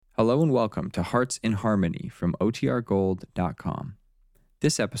Hello and welcome to Hearts in Harmony from OTRGold.com.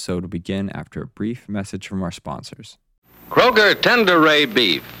 This episode will begin after a brief message from our sponsors. Kroger Tender Ray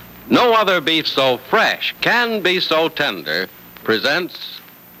Beef. No other beef so fresh can be so tender. Presents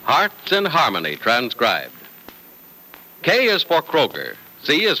Hearts in Harmony, transcribed. K is for Kroger.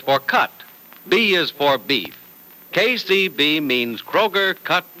 C is for cut. B is for beef. KCB means Kroger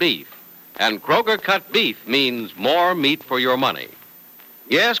cut beef. And Kroger cut beef means more meat for your money.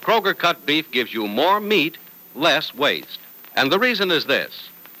 Yes, Kroger cut beef gives you more meat, less waste. And the reason is this.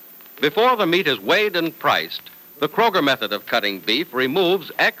 Before the meat is weighed and priced, the Kroger method of cutting beef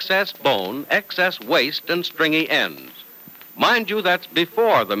removes excess bone, excess waste, and stringy ends. Mind you, that's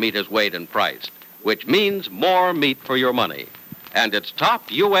before the meat is weighed and priced, which means more meat for your money. And it's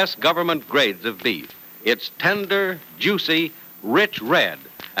top U.S. government grades of beef. It's tender, juicy, rich red,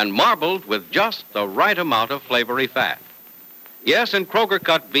 and marbled with just the right amount of flavory fat. Yes, in Kroger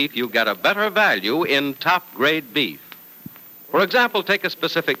cut beef, you get a better value in top-grade beef. For example, take a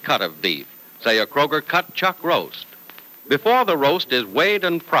specific cut of beef, say a Kroger cut chuck roast. Before the roast is weighed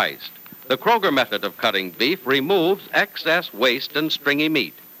and priced, the Kroger method of cutting beef removes excess waste and stringy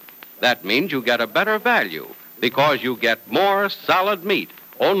meat. That means you get a better value because you get more solid meat,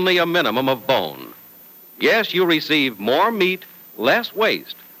 only a minimum of bone. Yes, you receive more meat, less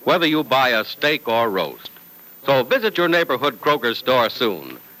waste, whether you buy a steak or roast. So visit your neighborhood Kroger store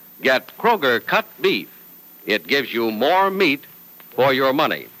soon. Get Kroger cut beef. It gives you more meat for your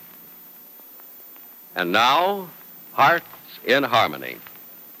money. And now, Hearts in Harmony.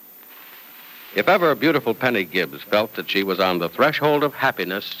 If ever beautiful Penny Gibbs felt that she was on the threshold of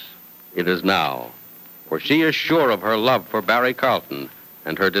happiness, it is now. For she is sure of her love for Barry Carlton,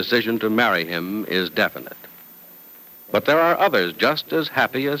 and her decision to marry him is definite. But there are others just as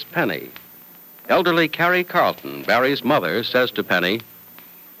happy as Penny. Elderly Carrie Carlton, Barry's mother, says to Penny,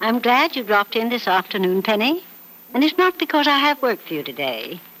 I'm glad you dropped in this afternoon, Penny. And it's not because I have work for you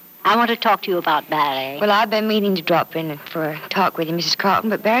today. I want to talk to you about Barry. Well, I've been meaning to drop in for a talk with you, Mrs.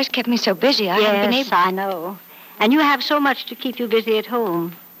 Carlton, but Barry's kept me so busy I haven't been able... Yes, I know. And you have so much to keep you busy at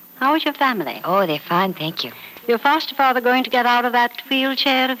home. How is your family? Oh, they're fine, thank you. Your foster father going to get out of that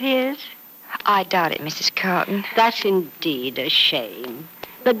wheelchair of his? I doubt it, Mrs. Carlton. That's indeed a shame.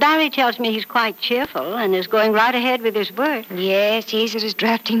 But Barry tells me he's quite cheerful and is going right ahead with his work. Yes, he's at his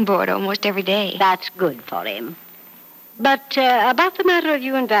drafting board almost every day. That's good for him. But about the matter of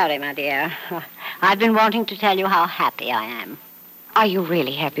you and Barry, my dear, I've been wanting to tell you how happy I am. Are you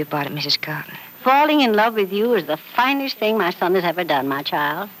really happy about it, Mrs. Carlton? Falling in love with you is the finest thing my son has ever done, my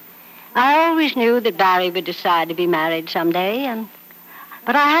child. I always knew that Barry would decide to be married someday,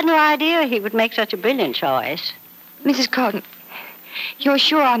 but I had no idea he would make such a brilliant choice. Mrs. Carlton, you're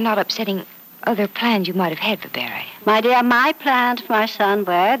sure I'm not upsetting other plans you might have had for Barry? My dear, my plans for my son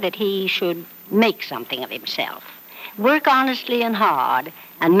were that he should make something of himself, work honestly and hard,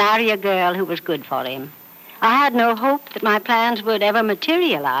 and marry a girl who was good for him. I had no hope that my plans would ever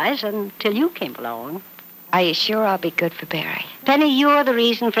materialize until you came along. Are you sure I'll be good for Barry? Penny, you're the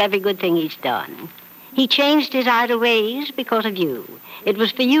reason for every good thing he's done. He changed his idle ways because of you. It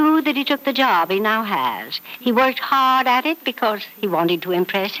was for you that he took the job he now has. He worked hard at it because he wanted to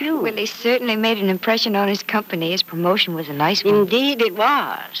impress you. Well, he certainly made an impression on his company. His promotion was a nice one. Indeed it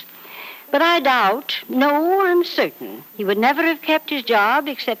was. But I doubt, no, I'm certain, he would never have kept his job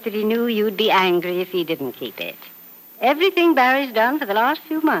except that he knew you'd be angry if he didn't keep it. Everything Barry's done for the last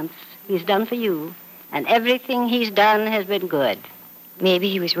few months, he's done for you. And everything he's done has been good. Maybe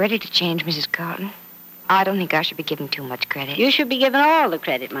he was ready to change, Mrs. Carlton. I don't think I should be given too much credit. You should be given all the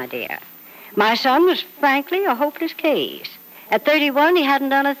credit, my dear. My son was frankly a hopeless case. At 31, he hadn't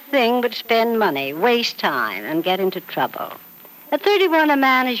done a thing but spend money, waste time, and get into trouble. At 31, a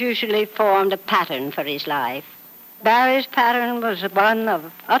man has usually formed a pattern for his life. Barry's pattern was one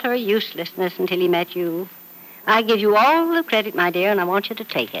of utter uselessness until he met you. I give you all the credit, my dear, and I want you to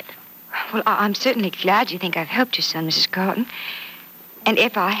take it. Well, I'm certainly glad you think I've helped your son, Mrs. Carlton. And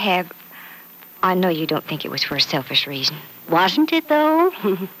if I have, I know you don't think it was for a selfish reason. Wasn't it, though?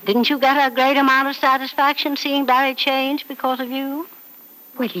 Didn't you get a great amount of satisfaction seeing Barry change because of you?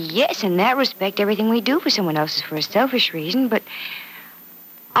 Well, yes, in that respect, everything we do for someone else is for a selfish reason, but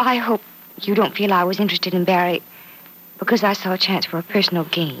I hope you don't feel I was interested in Barry because I saw a chance for a personal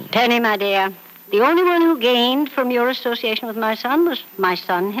gain. Penny, my dear, the only one who gained from your association with my son was my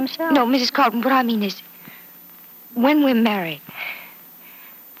son himself. No, Mrs. Carlton, what I mean is, when we're married,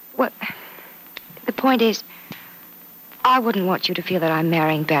 well, the point is, I wouldn't want you to feel that I'm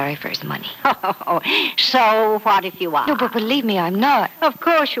marrying Barry for his money. Oh, so what if you are? No, but believe me, I'm not. Of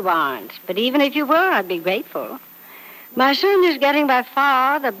course you aren't. But even if you were, I'd be grateful. My son is getting by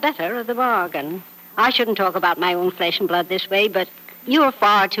far the better of the bargain. I shouldn't talk about my own flesh and blood this way, but you're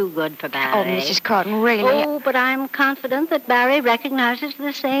far too good for Barry. Oh, Mrs. Carton, really? Oh, but I'm confident that Barry recognizes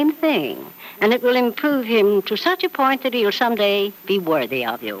the same thing, and it will improve him to such a point that he'll someday be worthy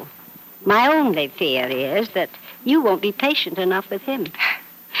of you. My only fear is that you won't be patient enough with him.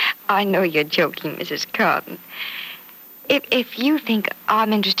 I know you're joking, Mrs. Carton. If you think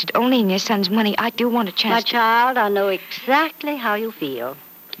I'm interested only in your son's money, I do want a chance My child, I know exactly how you feel.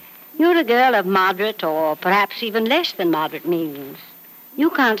 You're a girl of moderate or perhaps even less than moderate means. You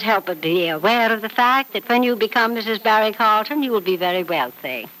can't help but be aware of the fact that when you become Mrs. Barry Carlton, you will be very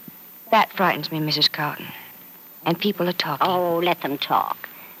wealthy. That frightens me, Mrs. Carton. And people are talking. Oh, let them talk.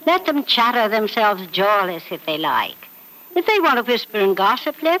 Let them chatter themselves joyless if they like. If they want to whisper and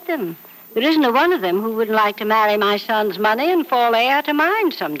gossip, let them. There isn't a one of them who wouldn't like to marry my son's money and fall heir to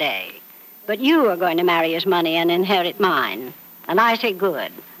mine someday. But you are going to marry his money and inherit mine. And I say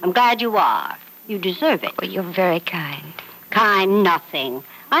good. I'm glad you are. You deserve it. Oh, you're very kind. Kind nothing.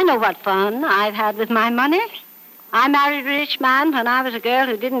 I know what fun I've had with my money. I married a rich man when I was a girl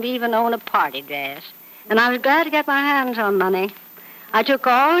who didn't even own a party dress. And I was glad to get my hands on money. I took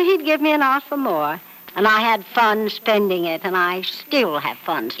all he'd give me and asked for more. And I had fun spending it, and I still have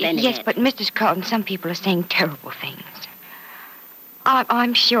fun spending it. Yes, but Mrs. Carton, some people are saying terrible things.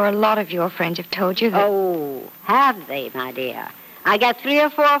 I'm sure a lot of your friends have told you that... Oh, have they, my dear? I get 3 or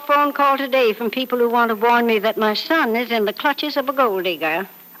 4 phone calls a day from people who want to warn me that my son is in the clutches of a gold digger.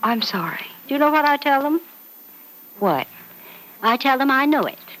 I'm sorry. Do you know what I tell them? What? I tell them I know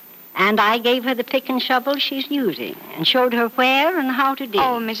it. And I gave her the pick and shovel she's using and showed her where and how to dig.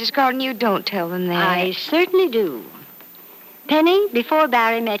 Oh, Mrs. Carton, you don't tell them that. I certainly do. Penny, before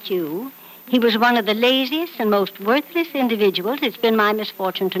Barry met you, he was one of the laziest and most worthless individuals it's been my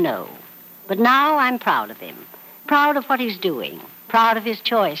misfortune to know. But now I'm proud of him, proud of what he's doing, proud of his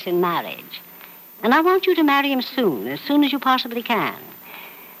choice in marriage. And I want you to marry him as soon as you possibly can.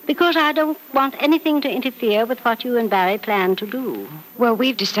 Because I don't want anything to interfere with what you and Barry plan to do. Well,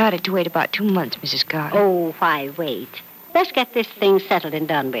 we've decided to wait about 2 months, Mrs. Carton. Oh, why wait? Let's get this thing settled and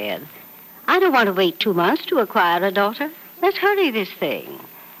done with. I don't want to wait 2 months to acquire a daughter. Let's hurry this thing.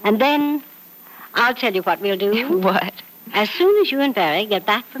 And then I'll tell you what we'll do. What? As soon as you and Barry get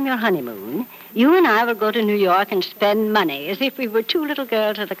back from your honeymoon, you and I will go to New York and spend money as if we were 2 little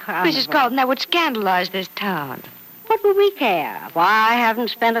girls at the carnival. Mrs. Carton, that would scandalize this town. What would we care? Why, I haven't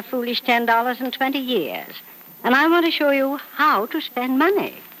spent a foolish $10 in 20 years. And I want to show you how to spend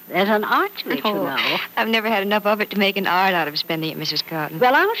money. There's an art to it, you know. I've never had enough of it to make an art out of spending it, Mrs. Carton.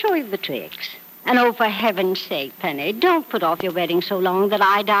 Well, I'll show you the tricks. And oh, for heaven's sake, Penny, don't put off your wedding so long that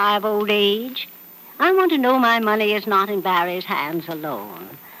I die of old age. I want to know my money is not in Barry's hands alone.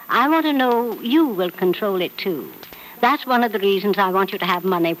 I want to know you will control it, too. That's one of the reasons I want you to have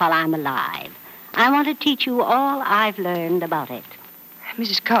money while I'm alive. I want to teach you all I've learned about it.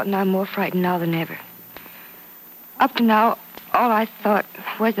 Mrs. Carton, I'm more frightened now than ever. Up to now, all I thought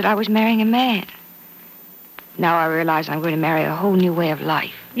was that I was marrying a man. Now I realize I'm going to marry a whole new way of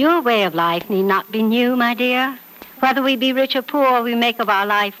life. Your way of life need not be new, my dear. Whether we be rich or poor, we make of our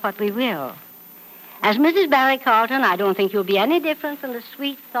life what we will. As Mrs. Barry Carlton, I don't think you'll be any different from the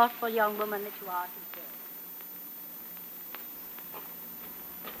sweet, thoughtful young woman that you are today.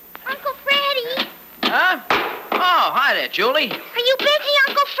 Uncle Freddie! Huh? Oh, hi there, Julie. Are you busy,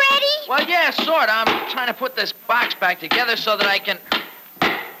 Uncle Freddie? Well, yeah, sort of. I'm trying to put this box back together so that I can...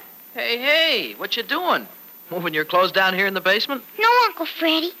 Hey, what you doing? Moving your clothes down here in the basement? No, Uncle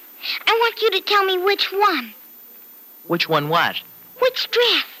Freddie. I want you to tell me which one. Which one what? Which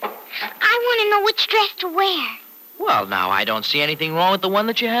dress? I want to know which dress to wear. Well, now, I don't see anything wrong with the one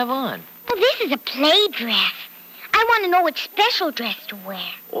that you have on. Well, this is a play dress. I want to know which special dress to wear.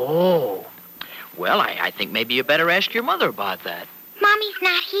 Oh. Well, I think maybe you better ask your mother about that. Mommy's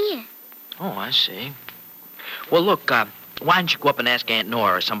not here. Oh, I see. Well, look, why don't you go up and ask Aunt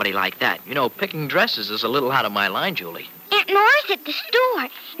Nora or somebody like that? You know, picking dresses is a little out of my line, Julie. Aunt Nora's at the store,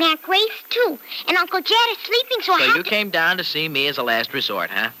 and Aunt Grace, too. And Uncle Jed is sleeping, so I So have you to... came down to see me as a last resort,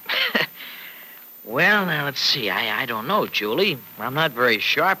 huh? Well, now, let's see. I don't know, Julie. I'm not very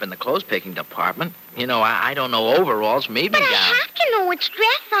sharp in the clothes-picking department. You know, I don't know overalls from evening But I gowns. have to know which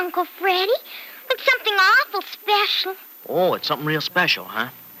dress, Uncle Freddie. It's something awful special. Oh, it's something real special, huh?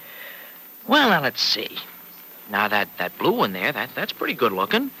 Well, now, let's see. Now, that blue one there, that's pretty good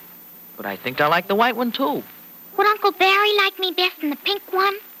looking. But I think I like the white one, too. Would Uncle Barry like me best in the pink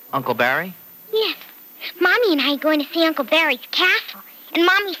one? Uncle Barry? Yes. Mommy and I are going to see Uncle Barry's castle. And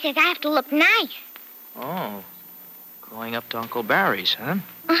Mommy says I have to look nice. Oh, going up to Uncle Barry's, huh?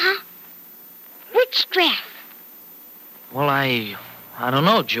 Uh-huh. Which dress? Well, I don't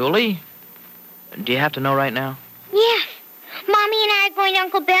know, Julie. Do you have to know right now? Yes. Mommy and I are going to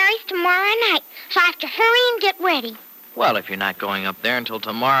Uncle Barry's tomorrow night, so I have to hurry and get ready. Well, if you're not going up there until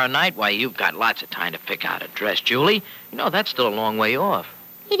tomorrow night, why, you've got lots of time to pick out a dress, Julie. You know, that's still a long way off.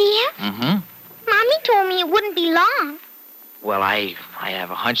 It is? Mm-hmm. Mommy told me it wouldn't be long. Well, I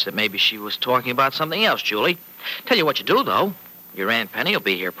have a hunch that maybe she was talking about something else, Julie. Tell you what you do, though. Your Aunt Penny will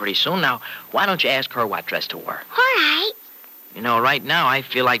be here pretty soon. Now, why don't you ask her what dress to wear? All right. You know, right now, I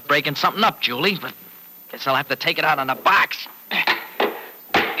feel like breaking something up, Julie, but guess I'll have to take it out on a box. Yeah,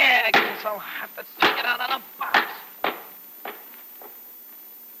 I guess I'll have to take it out on a box.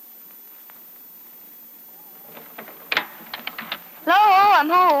 Hello, I'm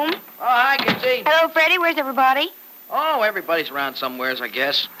home. Oh, hi, Gibbsy. Hello, Freddie. Where's everybody? Oh, everybody's around somewheres, I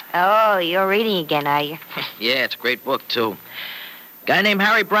guess. Oh, you're reading again, are you? Yeah, it's a great book, too. Guy named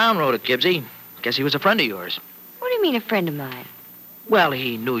Harry Brown wrote it, Gibbsy. Guess he was a friend of yours. What do you mean, a friend of mine? Well,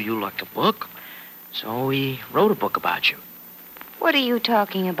 he knew you liked a book, so he wrote a book about you. What are you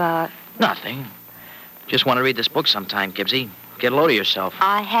talking about? Nothing. Just want to read this book sometime, Gibbsy. Get a load of yourself.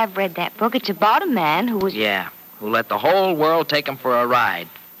 I have read that book. It's about a man who was... Yeah, who let the whole world take him for a ride.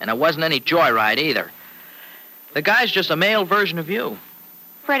 And it wasn't any joyride, either. The guy's just a male version of you.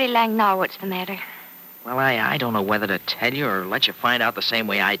 Freddie Langnall, what's the matter? Well, I don't know whether to tell you or let you find out the same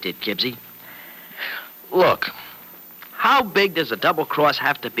way I did, Gibbsy. Look, how big does a double cross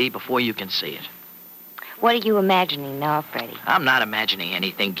have to be before you can see it? What are you imagining now, Freddie? I'm not imagining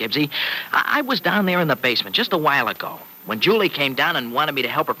anything, Gibbsy. I was down there in the basement just a while ago when Julie came down and wanted me to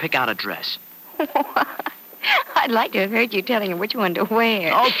help her pick out a dress. I'd like to have heard you telling her which one to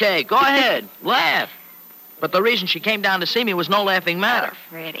wear. Okay, go ahead. Laugh. But the reason she came down to see me was no laughing matter. Oh,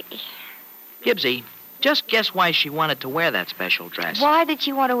 Freddie. Gibbsy, just guess why she wanted to wear that special dress. Why did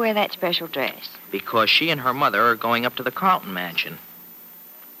you want to wear that special dress? Because she and her mother are going up to the Carlton mansion.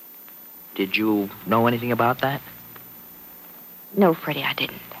 Did you know anything about that? No, Freddie, I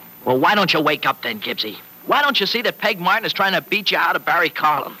didn't. Well, why don't you wake up then, Gibbsy? Why don't you see that Peg Martin is trying to beat you out of Barry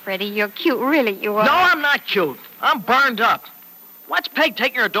Carlton? Freddie, you're cute, really, you are. No, I'm not cute. I'm burned up. What's Peg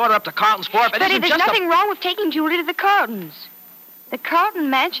taking her daughter up to Carlton's for if it Freddie, isn't there's just nothing wrong with taking Julie to the Carltons. The Carlton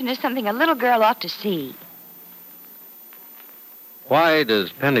mansion is something a little girl ought to see. Why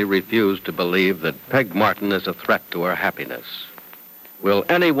does Penny refuse to believe that Peg Martin is a threat to her happiness? Will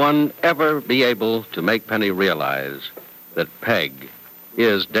anyone ever be able to make Penny realize that Peg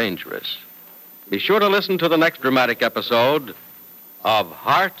is dangerous? Be sure to listen to the next dramatic episode of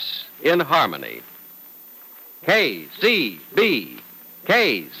Hearts in Harmony. KCB.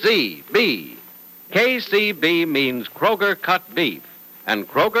 KCB. KCB means Kroger cut beef, and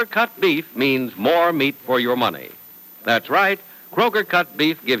Kroger cut beef means more meat for your money. That's right. Kroger cut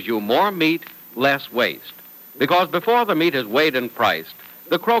beef gives you more meat, less waste. Because before the meat is weighed and priced,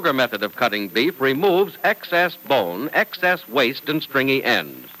 the Kroger method of cutting beef removes excess bone, excess waste, and stringy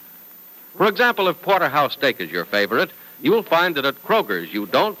ends. For example, if porterhouse steak is your favorite, you'll find that at Kroger's you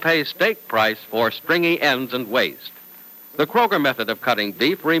don't pay steak price for stringy ends and waste. The Kroger method of cutting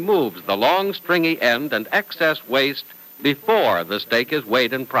beef removes the long, stringy end and excess waste before the steak is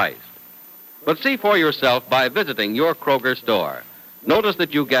weighed and priced. But see for yourself by visiting your Kroger store. Notice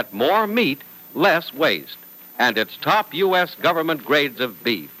that you get more meat, less waste. And it's top U.S. government grades of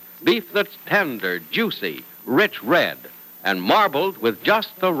beef. Beef that's tender, juicy, rich red, and marbled with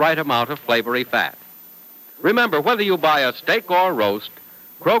just the right amount of flavory fat. Remember, whether you buy a steak or roast,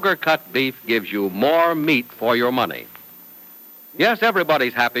 Kroger cut beef gives you more meat for your money. Yes,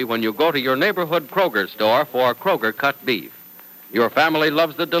 everybody's happy when you go to your neighborhood Kroger store for Kroger cut beef. Your family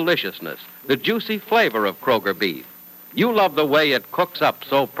loves the deliciousness, the juicy flavor of Kroger beef. You love the way it cooks up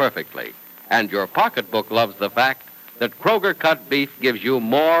so perfectly. And your pocketbook loves the fact that Kroger cut beef gives you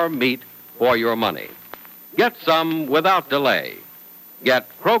more meat for your money. Get some without delay. Get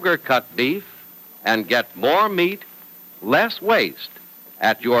Kroger cut beef and get more meat, less waste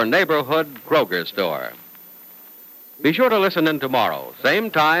at your neighborhood Kroger store. Be sure to listen in tomorrow,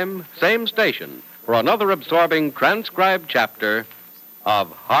 same time, same station, for another absorbing transcribed chapter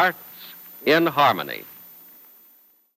of Hearts in Harmony.